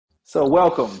So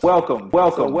welcome to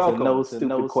No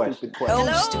Stupid Question.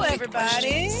 Hello,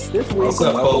 everybody. This week,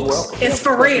 welcome. It's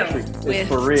for real. It's With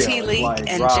for real. T-Leak Like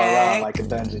and rah, Jag. rah, like a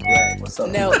dungeon drag. What's up?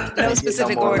 No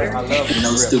specific order. I love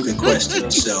No the Stupid Question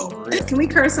show. Can we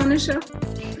curse on this show?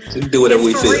 We can do whatever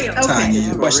we It's feel. for real. Tanya, Okay.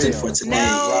 your question For for real. today. No.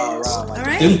 Rah, rah, All like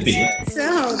right. a dungeon drag.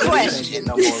 So, Question.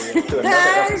 No more to another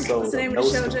episode What's the name of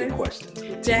of No the show, Stupid Jay? Questions.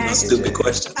 No Jack. Stupid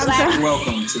Question. I'm sorry.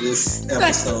 Welcome to this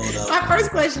episode My of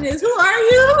first question is, who are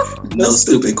you? No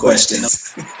Stupid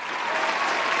Questions.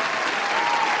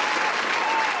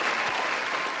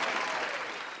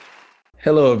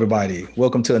 Hello, everybody.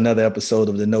 Welcome to another episode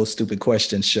of the No Stupid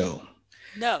Questions show.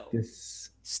 No.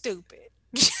 This- Stupid.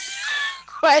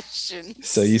 Question.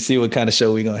 So you see what kind of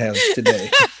show we're going to have today.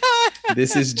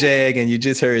 This is Jag, and you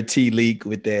just heard T-Leak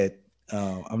with that.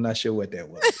 I'm not sure what that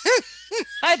was.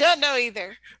 I don't know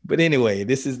either. But anyway,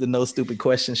 this is the No Stupid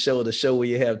Questions show, the show where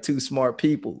you have two smart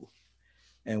people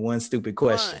and one stupid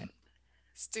question. One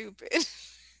stupid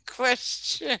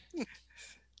question.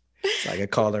 It's like a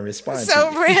call and response.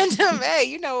 So random. Hey,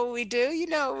 you know what we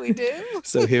do.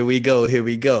 So here we go.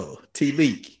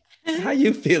 T-Leak, how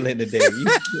you feeling today?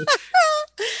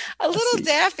 A little see.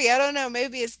 daffy. I don't know.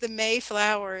 Maybe it's the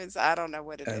Mayflowers. I don't know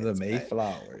what it is. The but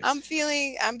Mayflowers. I'm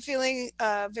feeling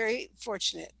very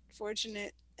fortunate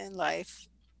in life.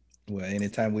 Well,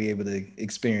 anytime we're able to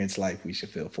experience life, we should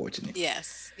feel fortunate.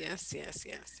 Yes.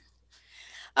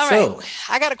 All right. So-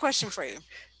 I got a question for you.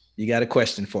 You got a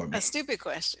question for me? A stupid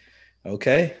question.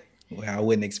 Okay. Well, I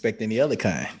wouldn't expect any other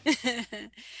kind.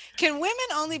 Can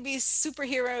women only be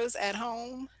superheroes at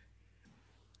home?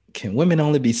 Can women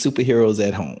only be superheroes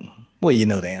at home? Well, you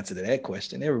know the answer to that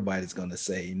question. Everybody's going to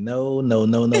say no. Even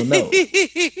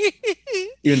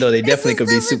though they definitely could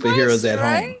be superheroes at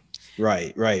home.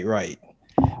 Right.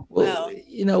 Well,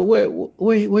 you know,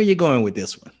 where you going with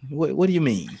this one? What do you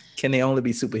mean? Can they only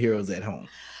be superheroes at home?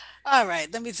 All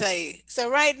right, let me tell you. So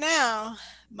right now,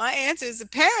 my answer is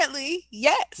apparently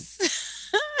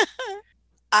yes.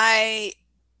 I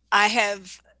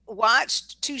have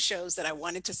watched two shows that I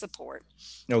wanted to support.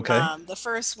 Okay. The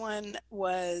first one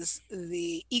was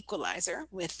The Equalizer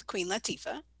with Queen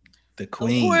Latifah. The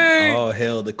Queen. Word. Oh,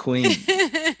 hell, the Queen.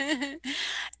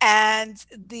 and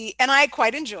I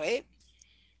quite enjoy it.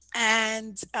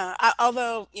 And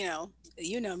although,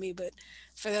 you know me, but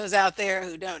for those out there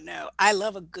who don't know, I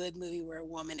love a good movie where a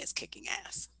woman is kicking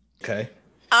ass. Okay.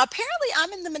 Apparently,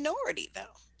 I'm in the minority,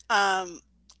 though.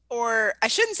 Or I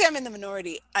shouldn't say I'm in the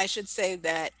minority. I should say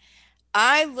that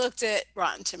I looked at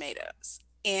Rotten Tomatoes,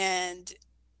 and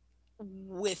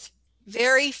with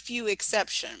very few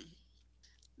exception,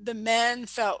 the men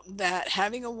felt that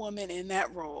having a woman in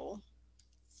that role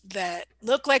that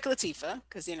looked like Latifah,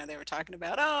 because they were talking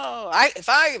about, if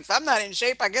I'm not in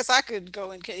shape, I guess I could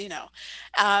go and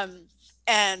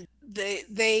and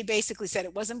they basically said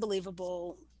it wasn't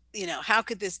believable. How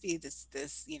could this be this?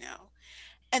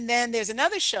 And then there's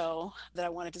another show that I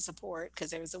wanted to support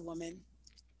because there was a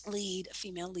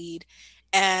female lead,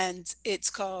 and it's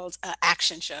called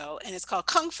Action Show, and it's called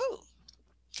Kung Fu.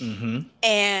 Mm-hmm.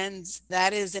 And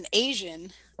that is an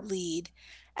Asian lead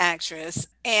actress.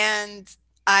 And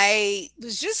I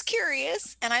was just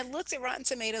curious, and I looked at Rotten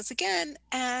Tomatoes again,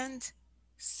 and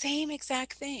same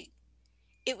exact thing.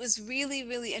 It was really,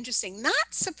 really interesting. Not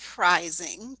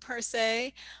surprising per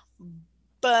se,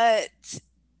 but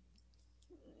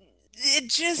it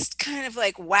just kind of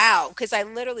like, wow, because I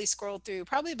literally scrolled through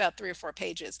probably about 3 or 4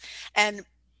 pages, and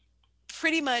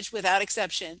pretty much without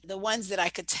exception, the ones that I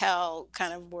could tell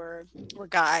kind of were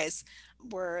guys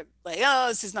were like, oh,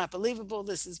 this is not believable,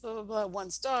 this is blah blah blah,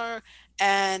 1 star.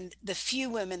 And the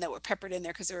few women that were peppered in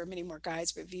there, because there were many more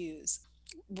guys reviews,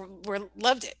 were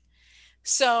loved it.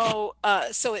 So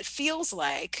it feels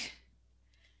like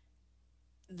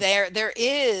there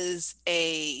is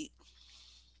a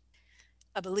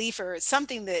belief or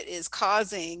something that is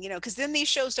causing, because then these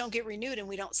shows don't get renewed and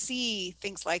we don't see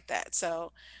things like that.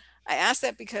 So I ask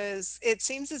that because it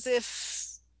seems as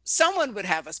if someone would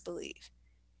have us believe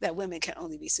that women can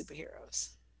only be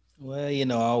superheroes. Well, I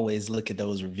always look at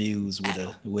those reviews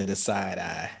with a side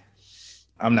eye.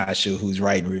 I'm not sure who's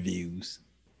writing reviews.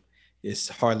 It's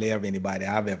hardly ever anybody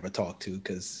I've ever talked to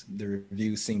because the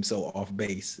reviews seem so off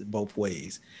base both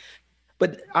ways.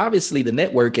 But obviously the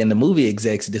network and the movie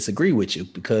execs disagree with you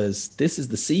because this is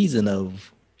the season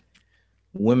of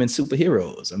women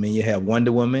superheroes. I mean, you have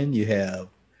Wonder Woman, you have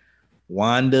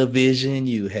WandaVision,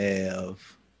 you have...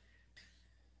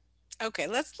 Okay,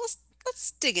 let's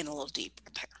dig in a little deeper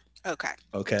there.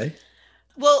 Okay.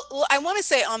 Well, I want to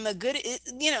say on the good,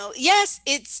 yes,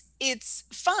 it's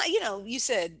fine. You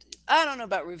said, I don't know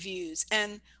about reviews.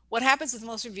 And what happens with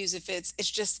most reviews, if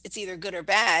it's either good or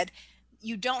bad,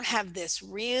 you don't have this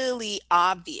really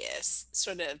obvious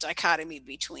sort of dichotomy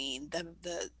between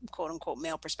the quote unquote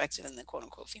male perspective and the quote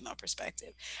unquote female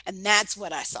perspective. And that's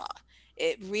what I saw.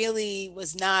 It really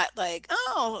was not like,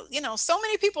 oh, so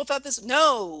many people thought this.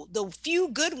 No, the few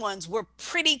good ones were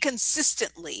pretty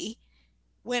consistently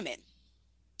women.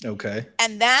 Okay.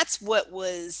 And that's what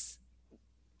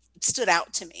stood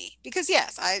out to me, because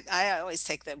yes, I always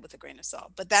take that with a grain of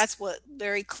salt, but that's what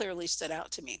very clearly stood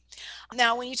out to me.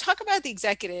 Now, when you talk about the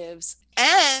executives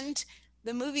and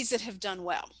the movies that have done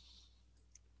well,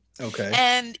 Okay.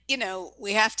 and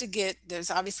we have to there's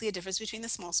obviously a difference between the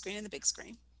small screen and the big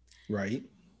screen. Right.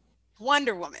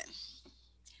 Wonder Woman.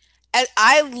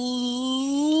 I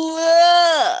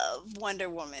love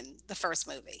Wonder Woman, the first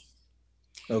movie.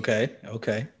 Okay.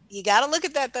 You got to look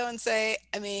at that though and say,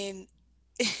 I mean,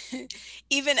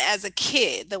 even as a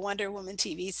kid, the Wonder Woman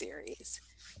TV series,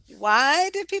 why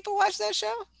did people watch that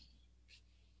show?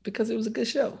 Because it was a good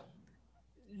show.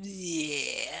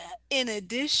 Yeah. In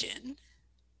addition,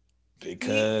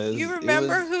 Because you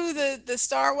remember who the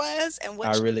star was and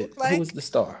what she looked like? Who was the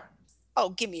star? Oh,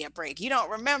 give me a break. You don't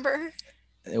remember?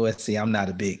 Let's see. I'm not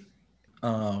a big,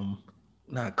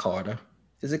 not Carter.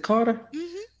 Is it Carter?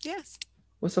 Mm-hmm. Yes.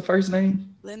 What's the first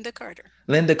name? Linda Carter.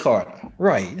 Linda Carter.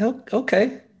 Right.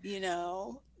 Okay.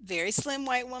 Very slim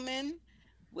white woman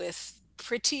with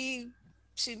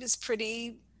she was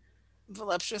pretty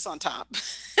voluptuous on top.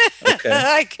 Okay.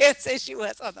 I can't say she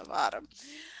was on the bottom.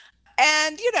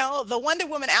 And, the Wonder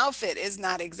Woman outfit is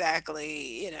not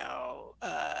exactly,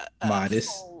 modest.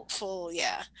 Full,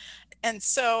 yeah. And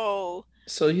so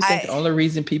you think the only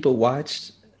reason people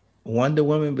watched Wonder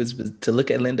Woman was to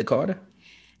look at Linda Carter?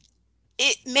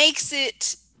 It makes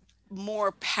it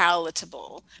more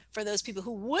palatable for those people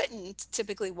who wouldn't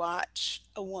typically watch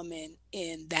a woman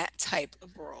in that type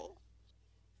of role.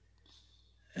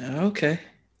 Okay.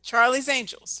 Charlie's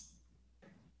Angels.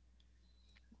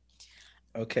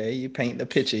 Okay, you paint the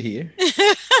picture here.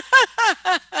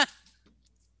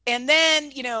 And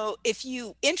then,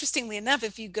 interestingly enough,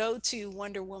 if you go to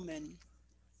Wonder Woman,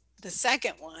 the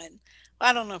second one,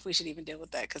 I don't know if we should even deal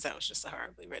with that because that was just a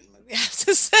horribly written movie, I have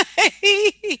to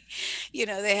say.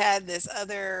 They had this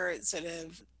other sort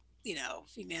of,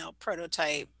 female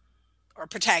prototype or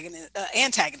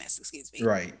antagonist, excuse me.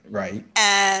 Right.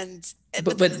 And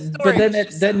but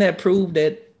doesn't that prove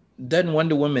that? Doesn't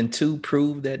Wonder Woman 2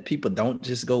 prove that people don't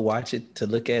just go watch it to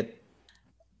look at?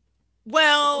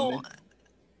 Well,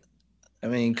 I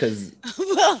mean, because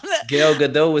Gal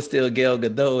Gadot was still Gal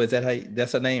Gadot. Is that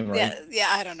that's her name, right? Yeah.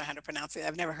 I don't know how to pronounce it.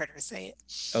 I've never heard her say it.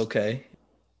 Okay.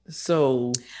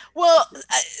 So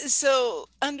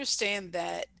understand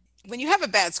that when you have a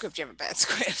bad script, you have a bad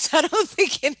script. I don't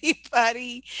think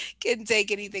anybody can take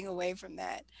anything away from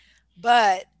that.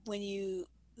 But when you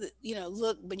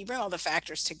look, when you bring all the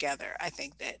factors together, I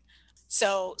think that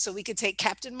so we could take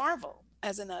Captain Marvel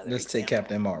as another. Let's take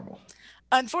Captain Marvel.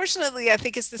 Unfortunately, I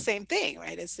think it's the same thing,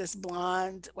 right? It's this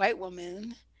blonde white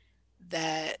woman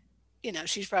that,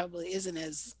 she probably isn't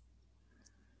as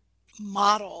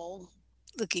model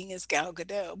looking as Gal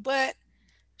Gadot, but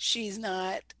she's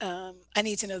not, I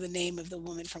need to know the name of the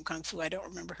woman from Kung Fu. I don't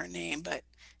remember her name, but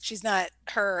she's not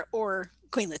her or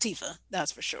Queen Latifah,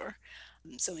 that's for sure.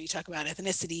 So when you talk about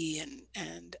ethnicity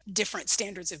and different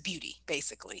standards of beauty,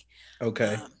 basically,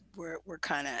 okay, we're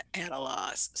kind of at a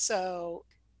loss. So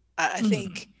I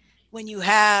think when you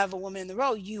have a woman in the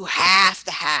role, you have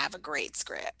to have a great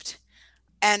script.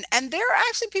 And there are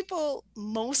actually people,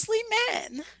 mostly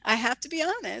men, I have to be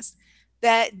honest,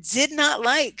 that did not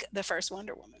like the first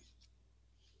Wonder Woman.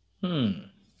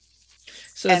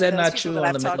 So is that not true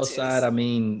on the male side? I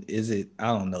mean, is it? I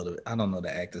don't know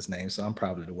the actor's name, so I'm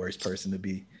probably the worst person to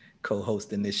be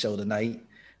co-hosting this show tonight.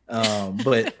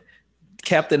 But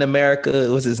Captain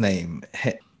America, what's his name?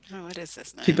 Oh, what is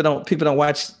this name?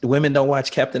 Women don't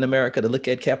watch Captain America to look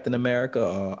at Captain America,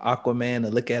 or Aquaman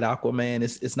to look at Aquaman.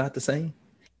 It's not the same.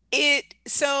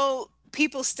 So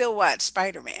people still watch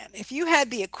Spider-Man. If you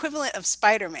had the equivalent of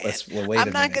Spider-Man,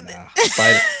 I'm not gonna.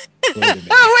 Wait,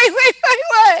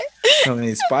 what? I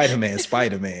mean,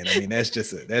 Spider-Man. I mean, that's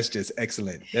just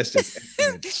excellent. That's just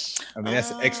excellent. I mean,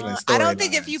 that's an excellent story. I don't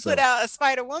think if you put out a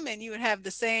Spider-Woman, you would have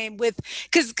the same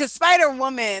because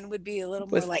Spider-Woman would be a little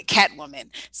more like Catwoman.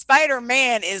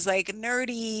 Spider-Man is like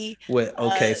nerdy. Well,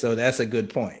 okay, so that's a good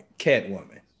point.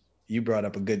 Catwoman. You brought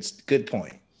up a good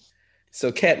point.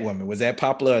 So Catwoman, was that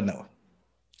popular or no?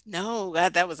 No,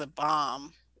 that was a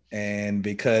bomb. And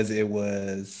because it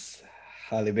was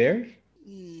Halle Berry?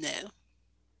 No.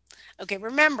 Okay,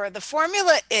 remember the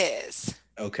formula is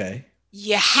okay.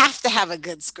 You have to have a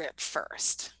good script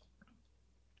first.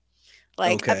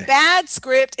 Like a Okay. bad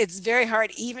script, it's very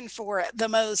hard even for the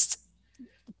most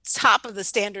top of the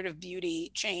standard of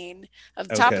beauty chain of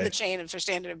the top of the Okay. chain for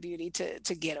standard of beauty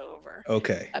to get over.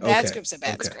 Okay. A bad Okay. script's a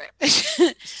bad Okay.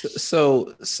 script.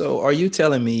 So are you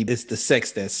telling me it's the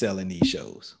sex that's selling these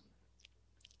shows?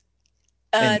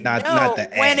 And not No, the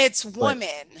when act, it's but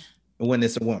woman. when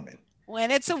it's a woman. When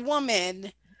it's a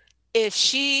woman, if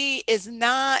she is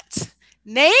not,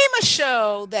 name a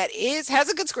show that has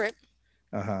a good script,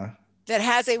 Uh-huh. that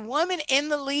has a woman in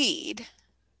the lead,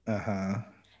 Uh-huh.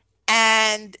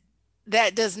 and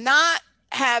that does not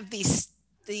have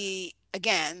the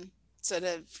again sort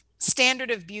of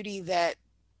standard of beauty that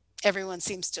everyone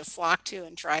seems to flock to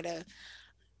and try to,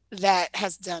 that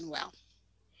has done well.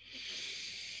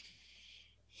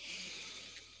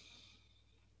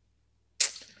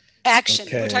 Action.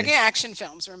 We're talking Okay. action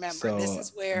films. Remember, this So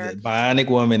is where the Bionic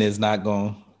Woman is not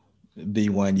gonna be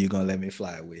one you're gonna let me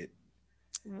fly with.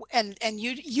 and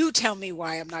you tell me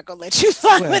why I'm not gonna let you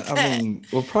fly Well, with I that. mean,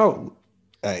 well, probably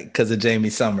because of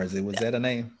Jamie Summers. Was that a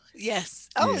name? Yes.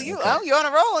 Yeah, okay. You're on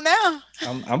a roll now.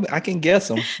 I can guess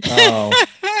them.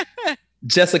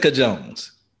 Jessica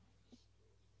Jones.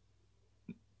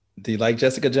 Do you like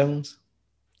Jessica Jones?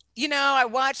 You know, I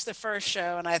watched the first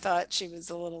show and I thought she was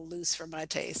a little loose for my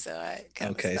taste, so I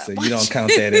kind of Okay, so stopped you don't watching.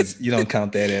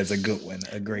 count that as a good one,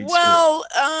 a great script. Well,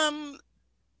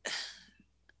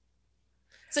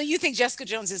 so you think Jessica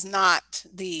Jones is not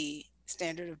the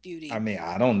standard of beauty? I mean,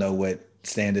 I don't know what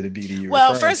standard of beauty you're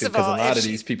Well, referring first to, of because a all, lot if of she-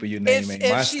 these people you name ain't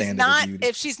my if she's standard not of beauty.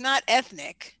 if she's not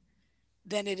ethnic,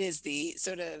 then it is the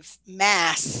sort of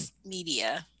mass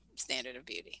media standard of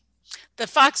beauty. The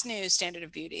Fox News standard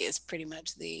of beauty is pretty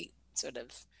much the sort of,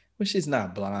 Well, she's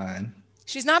not blind.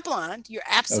 she's not blonde. You're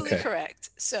absolutely Okay. correct.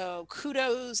 So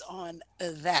kudos on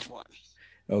that one.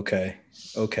 Okay.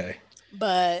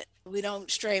 But we don't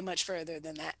stray much further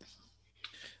than that.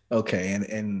 Okay,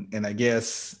 and I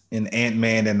guess in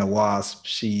Ant-Man and the Wasp,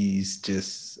 she's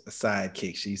just a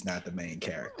sidekick. She's not the main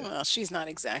character. Well, she's not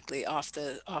exactly off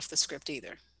the script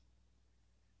either.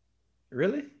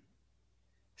 Really?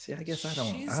 See, I guess I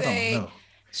don't She's know.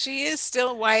 She is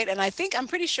still white, and I'm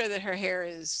pretty sure that her hair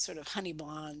is sort of honey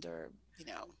blonde or,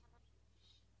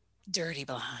 dirty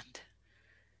blonde.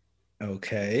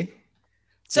 Okay.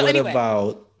 So what anyway.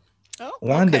 about Oh,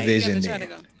 WandaVision okay.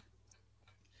 then?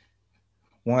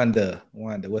 Wanda,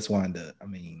 what's Wanda? I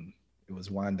mean, it was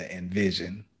Wanda and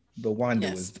Vision, but Wanda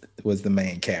Yes. was the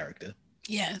main character.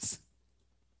 Yes.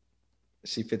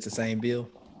 She fits the same bill.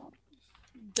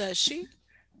 Does she?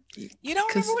 You don't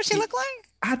 'Cause remember what she looked like?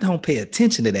 I don't pay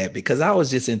attention to that because I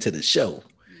was just into the show.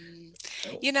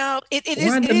 It is.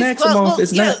 Wanda it is Maximoff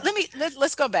is not.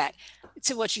 Let's go back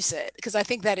to what you said, because I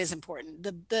think that is important.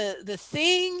 The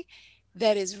thing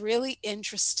that is really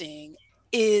interesting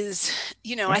is,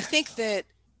 I think that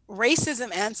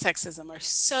racism and sexism are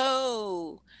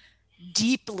so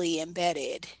deeply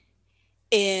embedded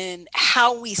in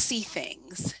how we see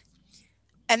things.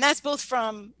 And that's both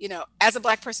from, as a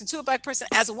Black person to a Black person,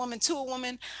 as a woman to a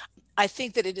woman. I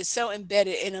think that it is so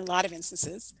embedded in a lot of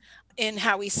instances in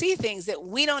how we see things that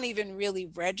we don't even really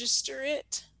register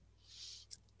it.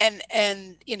 And I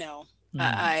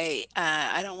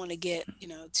don't want to get,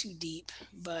 too deep,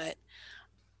 but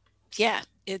yeah,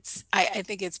 I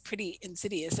think it's pretty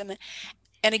insidious.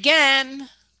 And again,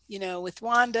 with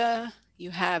Wanda,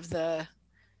 you have the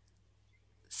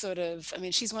sort of,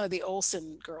 she's one of the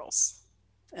Olsen girls,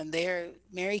 and they're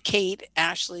Mary-Kate,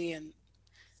 Ashley, and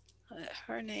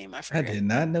her name, I I forget. did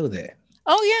not know that.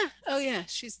 Oh yeah. I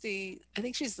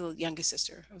think she's the youngest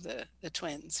sister of the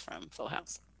twins from Full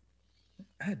House.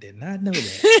 I did not know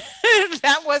that.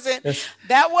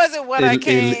 that wasn't what I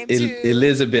came to.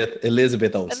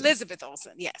 Elizabeth Olsen. Elizabeth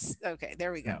Olsen. Yes. Okay.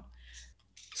 There we go.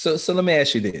 So let me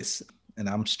ask you this, and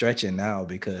I'm stretching now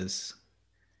because.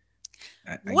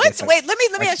 Wait.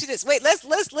 Let me ask you this. Wait.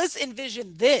 Let's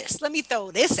envision this. Let me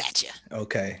throw this at you.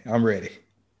 Okay, I'm ready.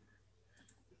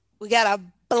 We got a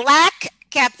Black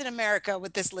Captain America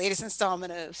with this latest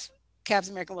installment of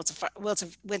Captain America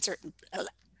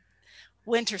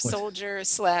Winter Soldier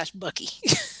 / Bucky,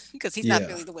 because he's not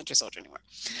really the Winter Soldier anymore.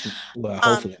 Well,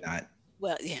 hopefully not.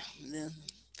 Well, yeah,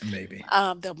 maybe.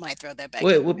 They might throw that back.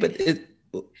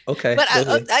 Okay.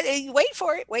 But wait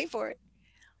for it.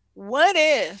 What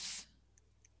if?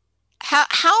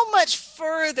 How much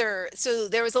further? So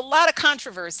there was a lot of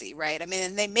controversy, right? And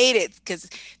they made it because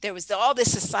there was all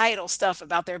this societal stuff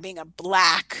about there being a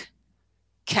Black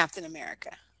Captain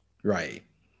America. Right.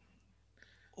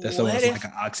 That's almost like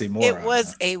an oxymoron. It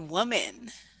was a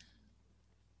woman.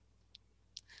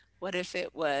 What if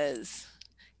it was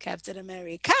Captain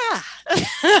America?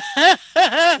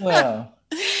 Well,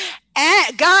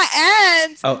 and guy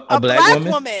and A a black black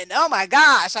woman? woman. Oh my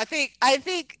gosh. I think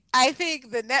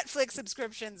the Netflix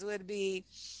subscriptions would be,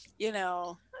 you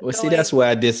know, Well, see, that's going where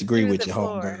I disagree through with the your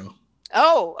floor. homegirl.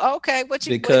 Oh, okay. What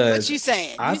Because you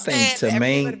saying? I You think saying to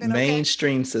everything would have been okay?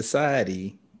 mainstream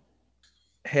society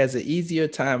has an easier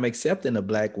time accepting a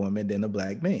black woman than a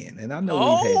black man. And I know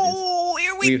Oh,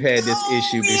 here we we've had this go.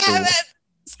 issue We have before. that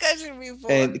discussion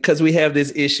before. And because we have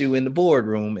this issue in the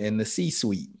boardroom and the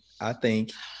C-suite. I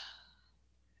think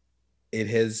it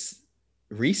has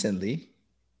recently,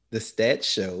 the stats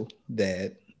show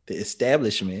that the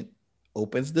establishment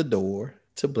opens the door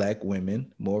to black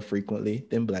women more frequently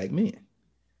than black men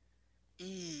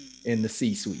in the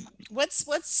C-suite. What's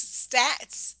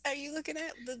stats are you looking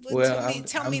at? Well,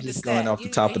 Tell I'm me the just going stat. off the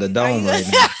top of the Are dome you right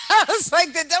now. I was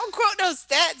like, don't quote no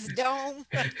stats, dome.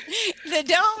 The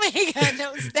dome ain't got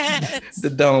no stats. The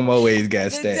dome always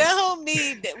got The stats. dome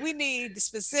we need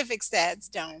specific stats,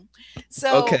 dome.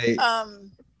 So Okay,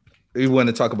 we want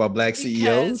to talk about black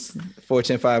CEOs,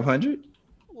 Fortune 500.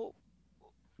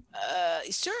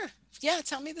 Sure. Yeah,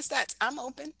 tell me the stats. I'm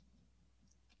open.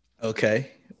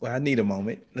 Okay, well, I need a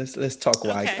moment. Let's talk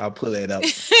while Okay. I'll pull it up.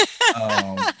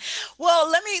 Well,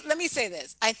 let me say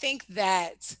this. I think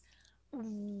that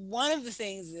one of the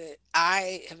things that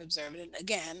I have observed, and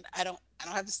again, I don't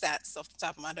have the stats off the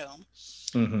top of my dome,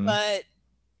 Mhm. but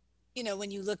when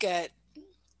you look at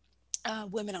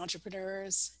women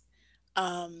entrepreneurs,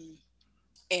 um,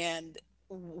 and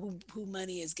who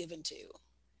money is given to,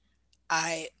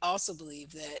 I also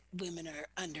believe that women are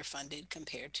underfunded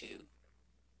compared to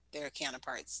their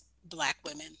counterparts, black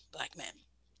women, black men.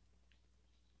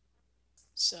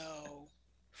 So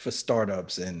For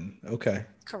startups and okay.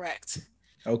 correct.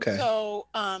 Okay. So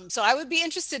I would be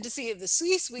interested to see if the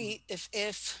C-suite,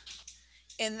 if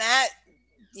in that,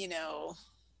 you know,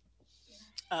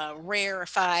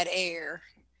 rarefied air,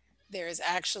 there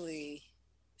actually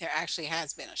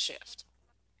has been a shift.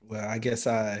 Well, I guess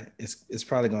it's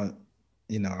probably going to,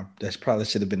 that probably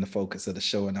should have been the focus of the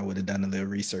show, and I would have done a little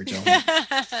research on it.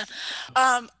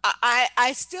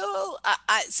 I still,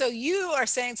 so you are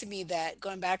saying to me that,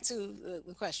 going back to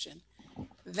the question,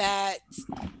 that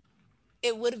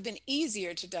it would have been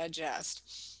easier to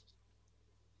digest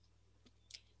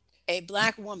a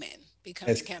black woman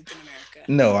becoming As- Captain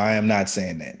America No, I am not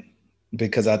saying that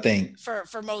because I think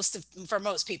for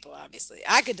most people. Obviously,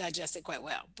 I could digest it quite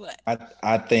well, but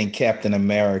I think Captain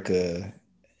America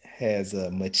has a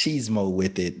machismo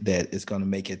with it that is going to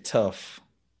make it tough.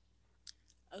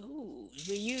 oh,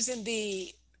 we're using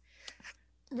the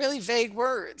really vague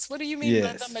words. What do you mean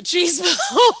by the Yes.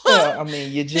 machismo? Well, I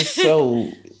mean, you're just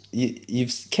so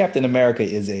you've Captain America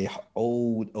is a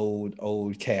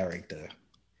old character,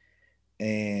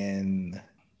 and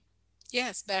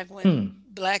Yes, back when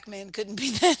black men couldn't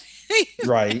be that.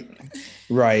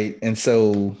 right, and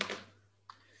so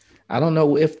I don't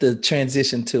know if the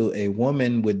transition to a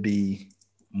woman would be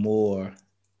more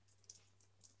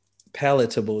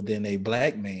palatable than a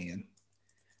black man,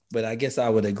 but I guess I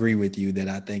would agree with you that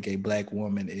I think a black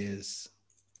woman is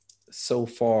so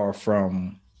far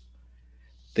from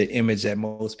the image that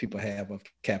most people have of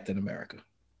Captain America.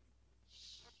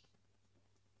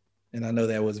 And I know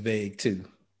that was vague too,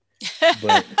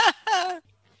 but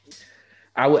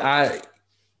yeah,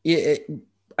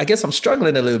 I guess I'm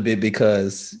struggling a little bit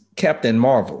because Captain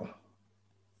Marvel,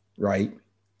 right,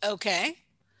 Okay.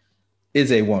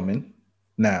 is a woman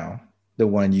now, the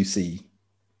one you see,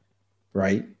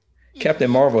 right?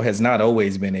 Captain Marvel has not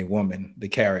always been a woman, the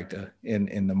character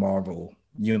in the Marvel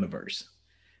universe.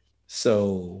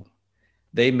 So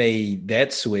they made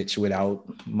that switch without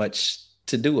much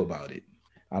to do about it.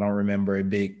 I don't remember a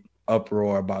big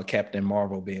uproar about Captain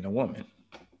Marvel being a woman.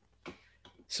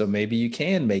 So maybe you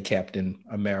can make Captain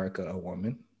America a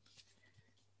woman.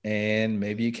 And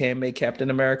maybe you can make Captain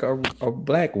America a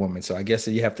black woman. So I guess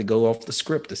you have to go off the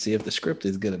script to see if the script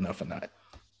is good enough or not.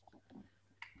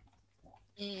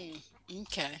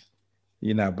 Okay.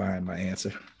 You're not buying my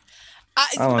answer. I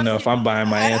don't know if I'm buying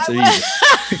my answer either.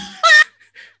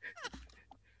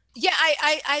 Yeah,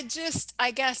 I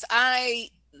guess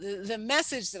the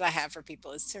message that I have for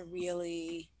people is to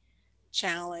really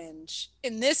challenge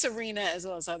in this arena as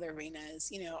well as other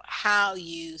arenas, how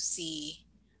you see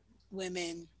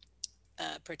women,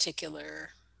 particular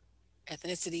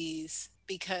ethnicities,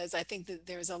 because I think that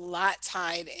there's a lot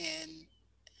tied in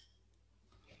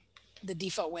the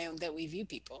default way that we view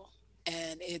people.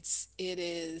 And it's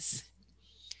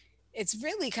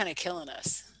really kind of killing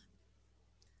us.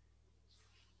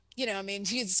 I mean,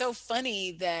 it's so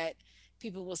funny that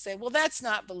people will say, well, that's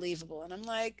not believable. And I'm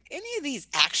like, any of these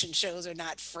action shows are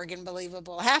not friggin'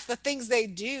 believable. Half the things they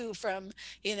do, from,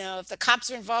 if the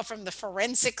cops are involved, from the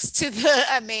forensics to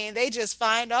they just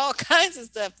find all kinds of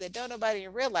stuff that don't nobody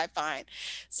in real life find.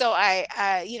 So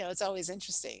it's always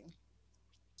interesting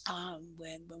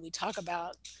when we talk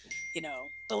about,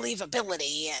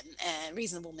 believability and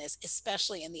reasonableness,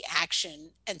 especially in the action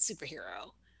and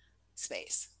superhero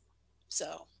space.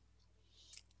 So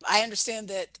I understand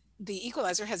that the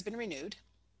Equalizer has been renewed.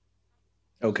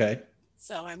 Okay.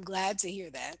 So I'm glad to hear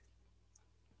that.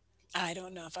 I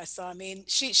don't know if I saw. I mean,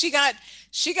 she got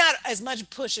as much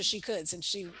push as she could since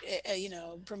she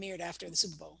premiered after the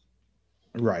Super Bowl.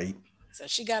 Right. So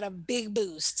she got a big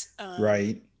boost.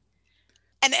 Right.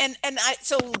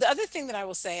 So the other thing that I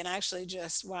will say, and I actually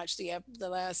just watched the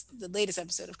latest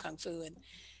episode of Kung Fu, and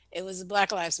it was a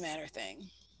Black Lives Matter thing.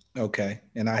 Okay.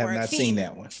 And I have not seen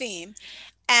that one. Theme.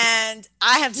 And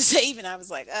I have to say, even I was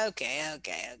like, okay.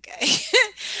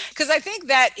 Because I think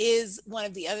that is one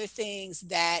of the other things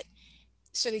that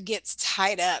sort of gets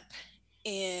tied up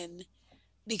in,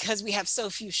 because we have so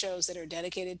few shows that are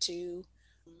dedicated to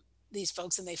these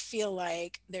folks, and they feel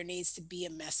like there needs to be a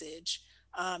message.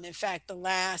 In fact, the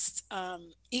last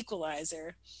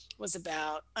Equalizer was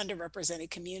about underrepresented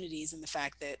communities and the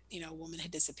fact that, a woman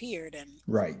had disappeared, and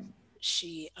right.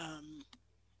 She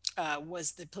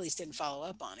the police didn't follow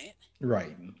up on it.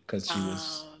 Right, because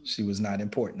she was not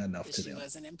important enough to them. She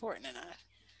wasn't important enough.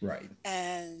 Right.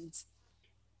 And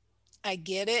I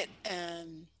get it,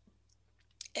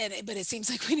 but it seems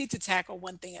like we need to tackle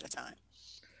one thing at a time.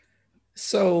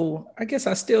 So I guess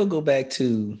I still go back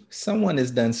to someone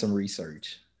has done some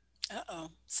research.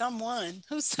 Someone?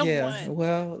 Who's someone? Yeah.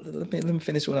 Well, let me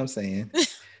finish what I'm saying.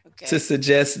 Okay. To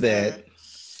suggest that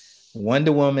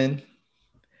Wonder Woman,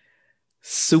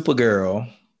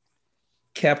 Supergirl,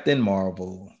 Captain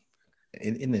Marvel,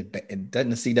 doesn't the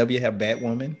CW have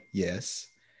Batwoman? Yes.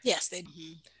 Yes, they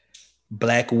do.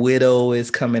 Black Widow is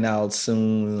coming out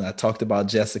soon. I talked about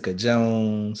Jessica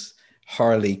Jones,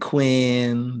 Harley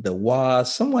Quinn, the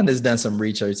Wasp. Someone has done some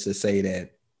research to say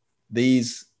that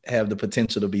these have the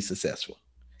potential to be successful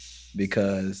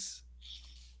because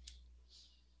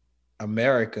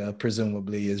America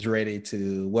presumably is ready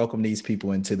to welcome these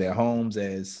people into their homes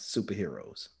as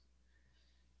superheroes,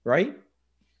 right?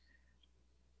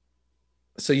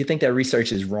 So you think that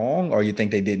research is wrong, or you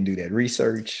think they didn't do that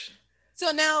research?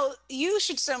 So now you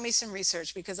should show me some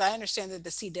research, because I understand that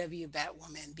the CW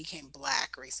Batwoman became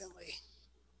Black recently.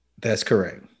 That's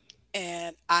correct.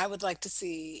 And I would like to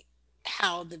see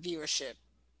how the viewership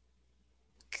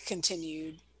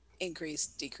continued,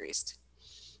 increased, decreased.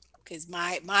 Because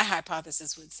my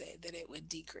hypothesis would say that it would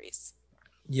decrease.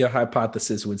 Your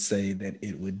hypothesis would say that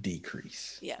it would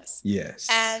decrease. Yes.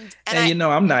 And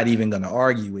I'm not even going to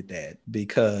argue with that,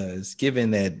 because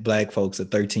given that Black folks are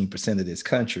 13% of this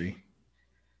country,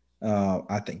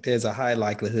 I think there's a high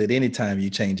likelihood anytime you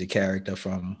change a character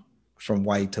from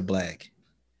white to Black,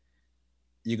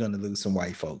 you're going to lose some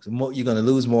white folks. You're going to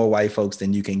lose more white folks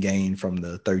than you can gain from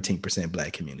the 13%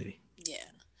 Black community. Yeah.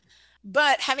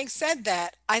 But having said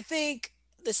that, I think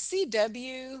the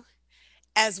CW,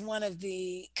 as one of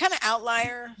the kind of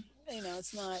outlier,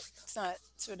 it's not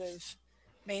sort of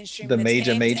mainstream. The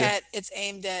major. It's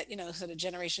aimed at, sort of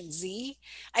Generation Z.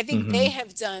 I think they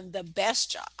have done the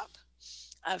best job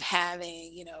of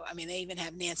having, they even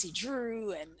have Nancy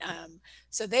Drew, and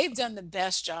so they've done the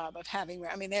best job of having,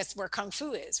 that's where Kung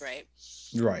Fu is, right?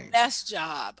 Right. Best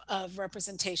job of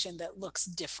representation that looks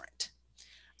different.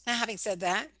 Now, having said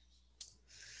that,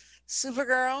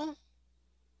 Supergirl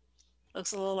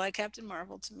looks a little like Captain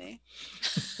Marvel to me.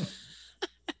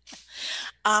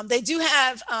 They do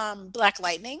have Black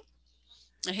Lightning,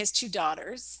 and his two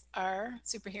daughters are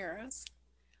superheroes.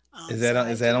 Is that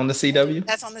on the CW?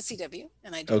 That's on the CW,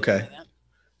 and I do okay. know that.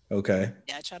 Okay.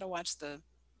 Yeah, I try to watch the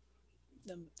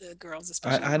girls,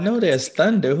 especially. I know there's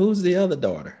Thunder. Who's the other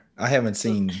daughter? I haven't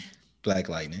seen Black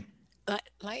Lightning.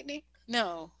 Lightning?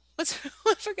 No. I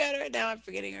forgot her now. I'm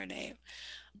forgetting her name.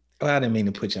 Oh, I didn't mean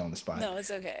to put you on the spot. No,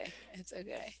 it's okay.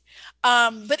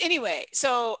 But anyway,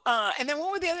 so and then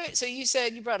what were the other? So you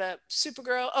said you brought up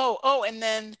Supergirl. Oh, and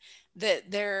then that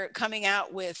they're coming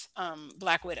out with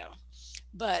Black Widow.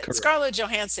 But correct. Scarlett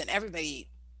Johansson, everybody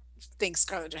thinks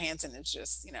Scarlett Johansson is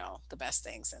just, the best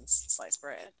thing since sliced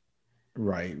bread.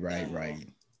 Right.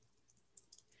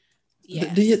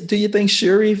 Yes. Do you think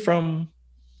Shuri from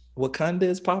Wakanda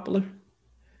is popular?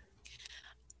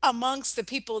 Amongst the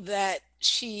people that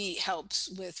she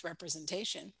helps with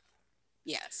representation,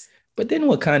 yes. But didn't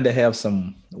Wakanda have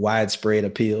some widespread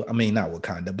appeal? I mean, not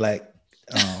Wakanda, Black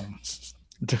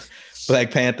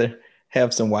Panther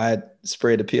have some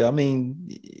widespread appeal. I mean,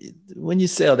 when you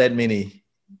sell that many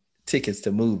tickets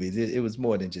to movies, it was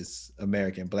more than just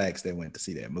American blacks that went to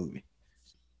see that movie.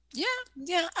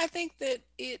 Yeah, I think that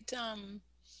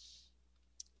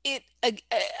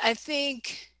I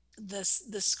think the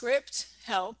script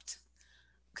helped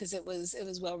because it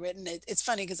was well written. It's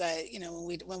funny because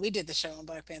when we did the show on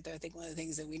Black Panther, I think one of the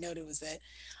things that we noted was that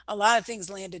a lot of things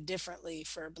landed differently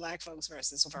for Black folks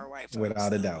versus for white folks.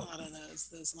 Without a doubt. A lot of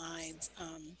those lines.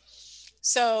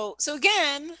 So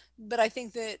again, but I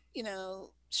think that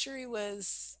Shuri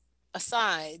was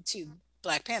aside to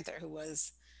Black Panther, who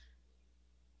was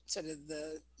sort of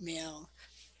the male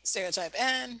stereotype,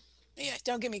 and yeah,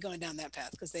 don't get me going down that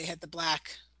path because they had the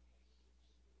black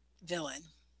villain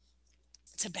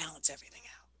to balance everything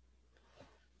out.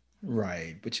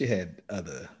 Right, but you had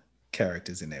other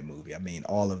characters in that movie. I mean,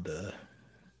 all of the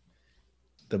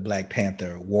Black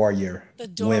Panther warrior the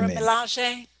Dora women.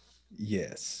 Milaje.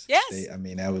 Yes. Yes. I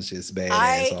mean, that was just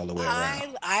badass all the way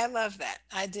around. I love that.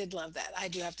 I did love that. I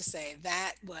do have to say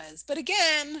that was, but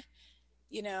again,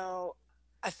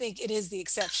 I think it is the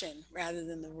exception rather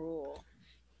than the rule.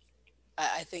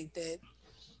 I think that,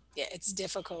 yeah, it's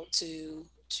difficult to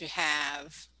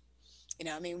have,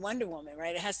 I mean, Wonder Woman,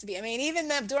 right? It has to be, I mean, even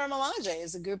the Dora Milaje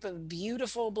is a group of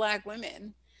beautiful Black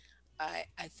women. I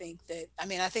think that,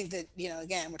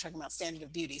 again, we're talking about standard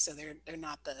of beauty, so they're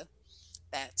not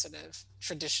that sort of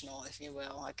traditional, if you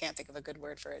will. I can't think of a good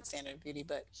word for it, standard of beauty,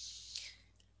 but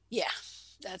yeah,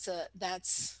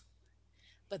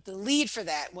 but the lead for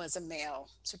that was a male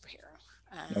superhero.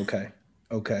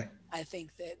 Okay. I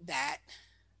think that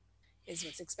is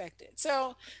what's expected.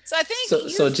 So I think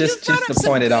just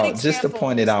to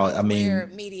point it out, I mean, where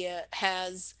media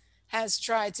has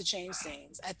tried to change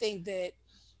things. I think that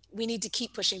we need to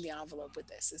keep pushing the envelope with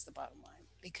this is the bottom line,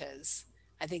 because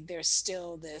I think there's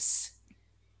still this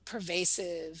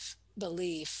pervasive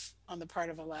belief on the part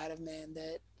of a lot of men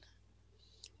that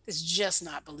it's just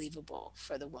not believable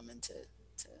for the woman to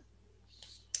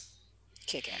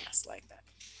kick ass like that,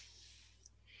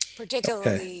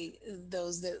 particularly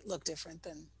those that look different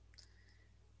than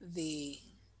the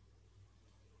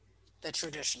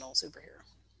traditional superhero.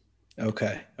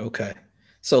 Okay.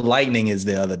 So Lightning is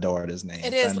the other daughter's name.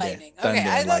 It is Lightning. Okay,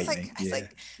 I was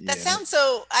like, that sounds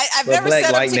so. I've well, never Black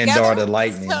said Lightning, them together. daughter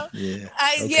Lightning. So yeah.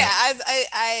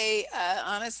 I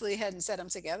honestly hadn't said them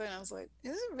together, and I was like,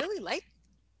 is it really Lightning?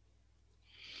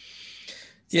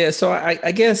 Yeah, so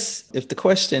I guess if the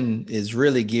question is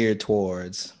really geared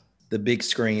towards the big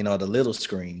screen or the little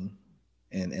screen,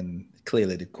 and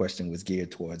clearly the question was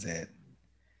geared towards that,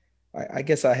 I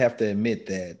guess I have to admit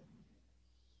that,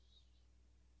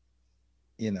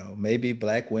 maybe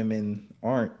Black women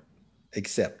aren't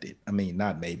accepted. I mean,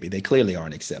 not maybe, they clearly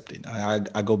aren't accepted.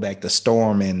 I go back to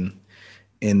Storm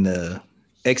in the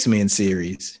X-Men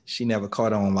series. She never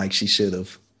caught on like she should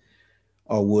have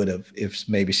or would have if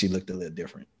maybe she looked a little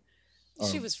different.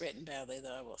 She was written badly,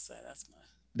 though. I will say that's my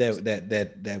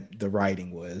that the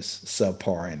writing was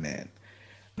subpar in that,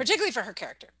 particularly for her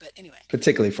character. But anyway,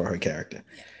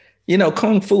 Yeah.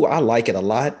 Kung Fu, I like it a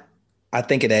lot. I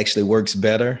think it actually works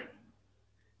better,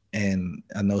 and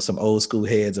I know some old school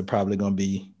heads are probably going to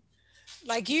be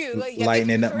like you,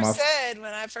 lightening up my. Said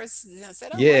when I first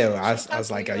said, I was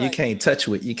like, you can't touch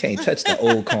the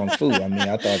old Kung Fu. I mean,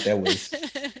 I thought that was,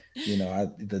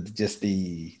 just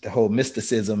the whole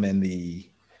mysticism and the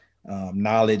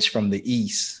knowledge from the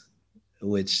East,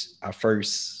 which I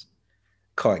first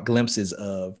caught glimpses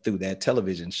of through that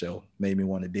television show, made me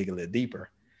want to dig a little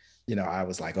deeper. I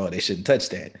was like, oh, they shouldn't touch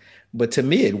that. But to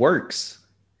me, it works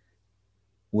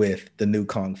with the new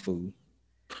Kung Fu.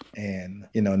 And,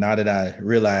 now that I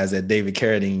realize that David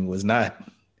Carradine was not.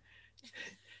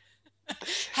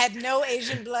 Had no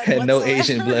Asian blood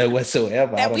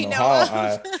whatsoever. I don't know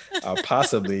how I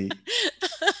possibly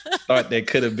thought that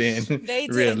could have been they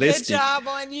did realistic. A good job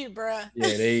on you, bruh.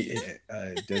 Yeah,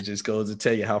 that just goes to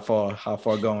tell you how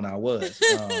far gone I was.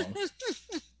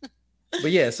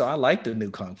 But yeah, so I like the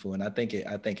new Kung Fu, and I think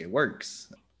it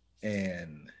works.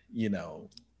 And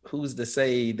who's to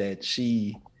say that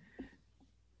she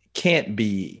can't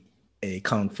be a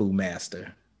Kung Fu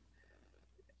master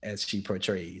as she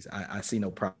portrays? I see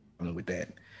no problem with that.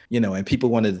 And people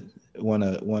want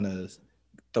to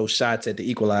throw shots at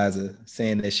the Equalizer,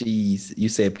 saying that you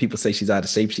said people say she's out of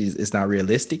shape. It's not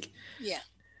realistic. Yeah.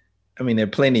 I mean, there are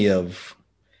plenty of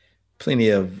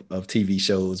TV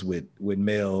shows with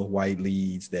male white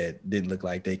leads that didn't look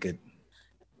like they could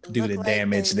do the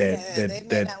damage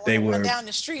that they were down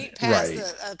the street past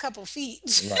a couple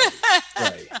feet.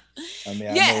 Right. I mean,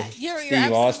 I know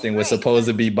Steve Austin was supposed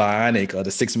to be bionic or the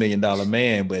 $6 Million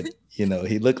Man, but You know,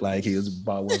 he looked like he was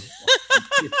about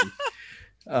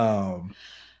 150.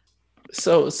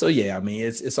 So yeah, I mean,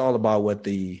 it's all about what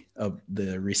the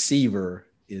receiver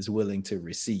is willing to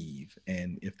receive,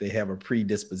 and if they have a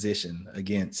predisposition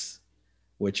against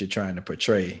what you're trying to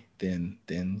portray, then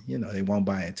you know they won't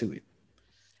buy into it.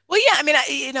 Well, yeah, I mean,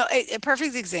 a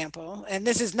perfect example, and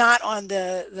this is not on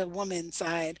the woman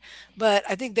side, but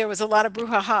I think there was a lot of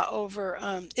brouhaha over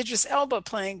Idris Elba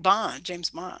playing James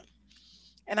Bond,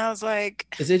 and I was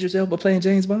like, is Idris Elba playing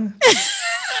James Bond?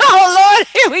 Oh Lord,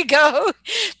 here we go.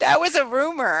 That was a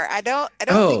rumor. I don't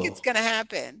think it's gonna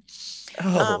happen.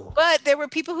 But there were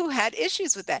people who had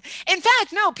issues with that. In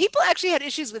fact, no, people actually had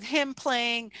issues with him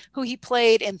playing who he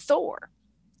played in Thor,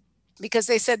 because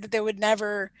they said that there would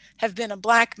never have been a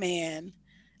black man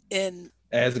in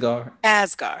Asgard.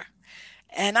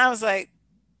 And I was like,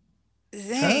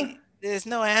 there's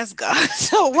no Asgard.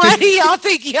 So why do y'all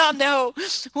think y'all know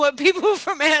what people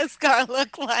from Asgard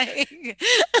look like?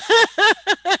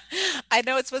 I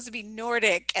know it's supposed to be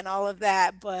Nordic and all of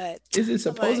that, but is it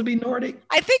supposed to be Nordic?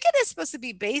 I think it is supposed to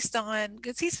be based on,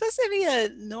 because he's supposed to be a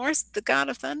Norse, the god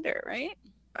of thunder, right?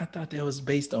 I thought that was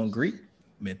based on Greek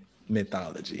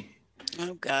mythology.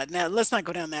 Oh God, now let's not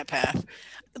go down that path.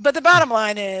 But the bottom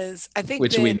line is, I think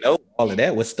we know all of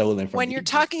that was stolen from. When you're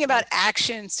talking about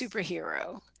action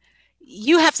superhero,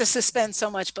 you have to suspend so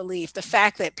much belief. The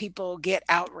fact that people get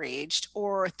outraged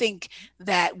or think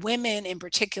that women in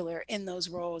particular in those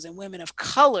roles, and women of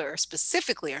color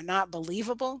specifically, are not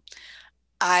believable,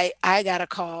 I gotta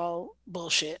call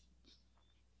bullshit.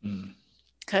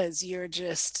 Because you're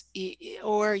just,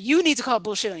 or you need to call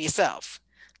bullshit on yourself.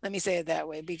 Let me say it that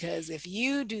way, because if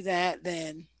you do that,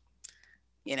 then,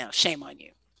 you know, shame on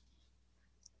you.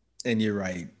 And you're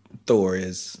right. Thor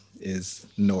is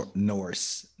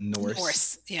Norse.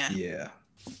 Yeah.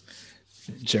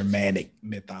 Germanic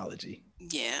mythology.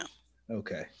 Yeah.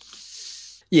 Okay.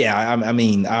 Yeah, I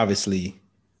mean, obviously,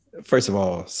 first of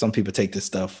all, some people take this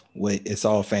stuff, it's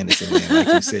all fantasy, man, like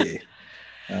you said.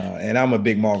 And I'm a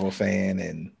big Marvel fan,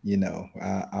 and, you know,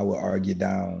 I will argue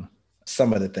down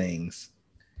some of the things.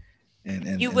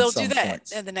 And you will do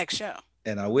that in the next show.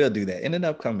 And I will do that in an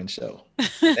upcoming show.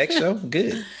 Next show,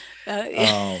 good.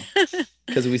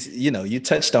 Because we, you know, you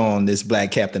touched on this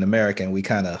Black Captain America, and we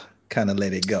kind of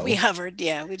let it go. We hovered,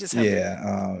 yeah. We just hovered.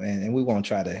 Yeah, and we won't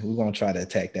try to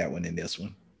attack that one in this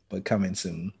one, but coming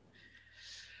soon.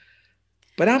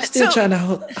 But I'm still trying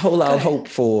to hold out hope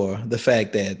for the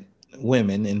fact that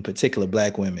women, in particular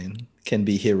Black women, can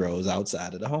be heroes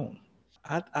outside of the home.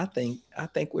 I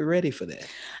think we're ready for that.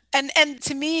 And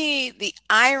to me, the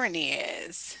irony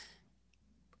is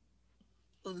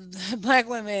Black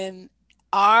women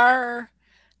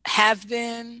have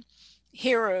been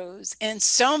heroes in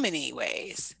so many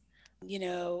ways. You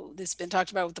know, this has been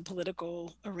talked about with the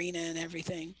political arena and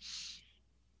everything,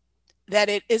 that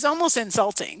it is almost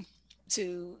insulting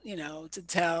to, you know, to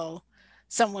tell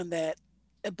someone that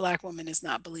a Black woman is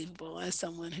not believable as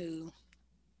someone who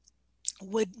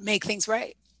would make things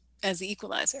right as the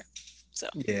equalizer. So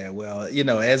yeah, well, you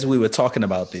know, as we were talking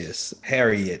about this,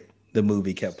 Harriet, the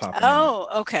movie, kept popping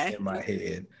in my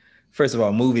head. First of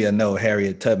all, movie or no,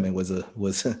 Harriet Tubman was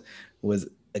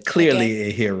clearly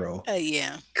a hero.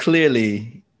 Yeah,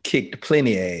 clearly kicked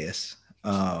plenty ass.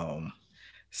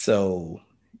 So,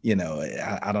 you know,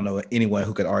 I don't know anyone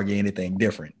who could argue anything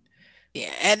different.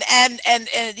 Yeah,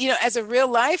 and you know, as a real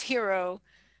life hero,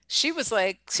 she was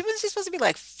supposed to be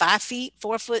like 5 feet,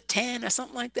 4'10" or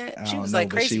something like that. She was like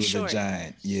crazy short. She was a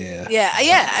giant. Yeah.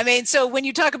 Yeah. I mean, so when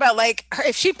you talk about like her,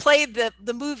 if she played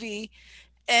the movie,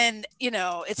 and you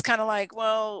know, it's kind of like,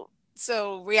 well,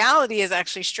 so reality is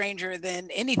actually stranger than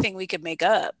anything we could make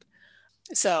up.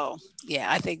 So yeah,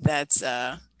 I think that's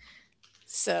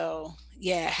so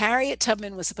yeah. Harriet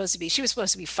Tubman was supposed to be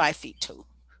 5'2",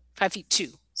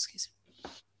 5'2", excuse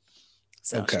me.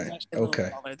 So okay. She's actually a little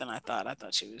taller than I thought. I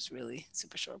thought she was really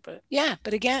super short, but yeah.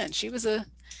 But again, she was a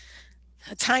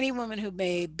tiny woman who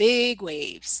made big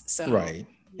waves. So right,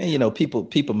 and you know,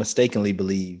 people mistakenly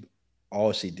believe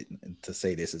all she did. To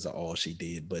say this is all she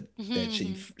did, but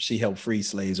that she helped free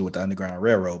slaves with the Underground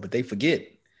Railroad. But they forget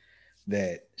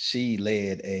that she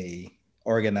led a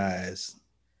organized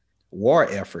war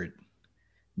effort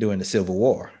during the Civil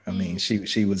War. I mean,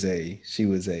 she was a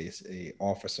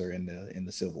officer in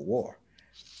the Civil War.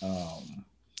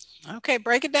 Okay,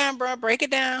 break it down, bro. Break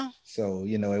it down. So,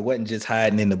 you know, it wasn't just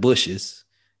hiding in the bushes.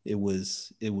 It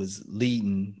was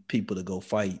leading people to go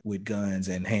fight with guns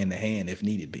and hand to hand if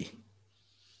needed be.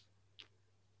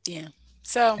 Yeah.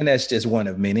 So, and that's just one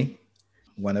of many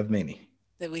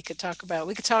that we could talk about.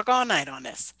 We could talk all night on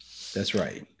this. That's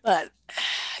right. But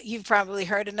you've probably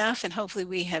heard enough, and hopefully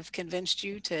we have convinced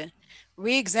you to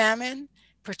re-examine,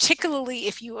 particularly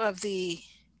if you are of the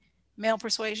male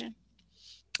persuasion,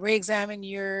 re-examine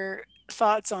your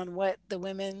thoughts on what the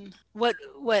women, what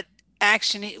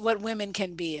action, what women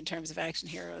can be in terms of action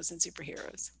heroes and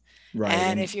superheroes. Right. And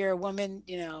And if you're a woman,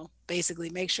 basically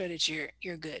make sure that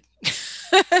you're good.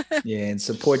 yeah, and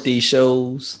support these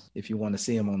shows if you want to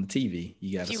see them on the TV.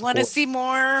 You got If to you want to support. see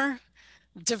more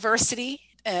diversity,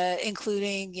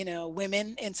 including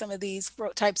women in some of these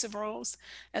types of roles,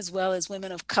 as well as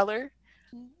women of color,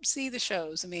 see the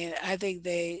shows. I mean, I think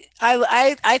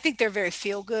I think they're very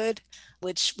feel good,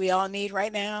 which we all need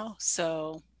right now.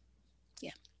 So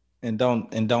yeah. And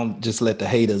don't just let the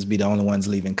haters be the only ones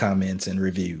leaving comments and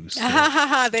reviews.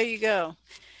 So, There you go.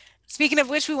 Speaking of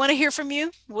which, we want to hear from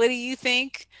you. What do you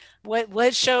think?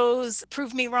 What shows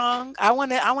prove me wrong? I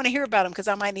want to hear about them because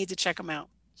I might need to check them out.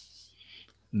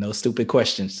 no stupid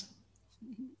questions.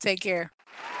 Take care.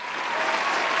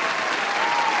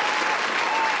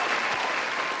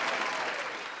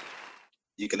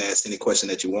 You can ask any question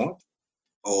that you want,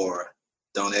 or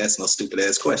don't ask no stupid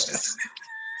ass questions.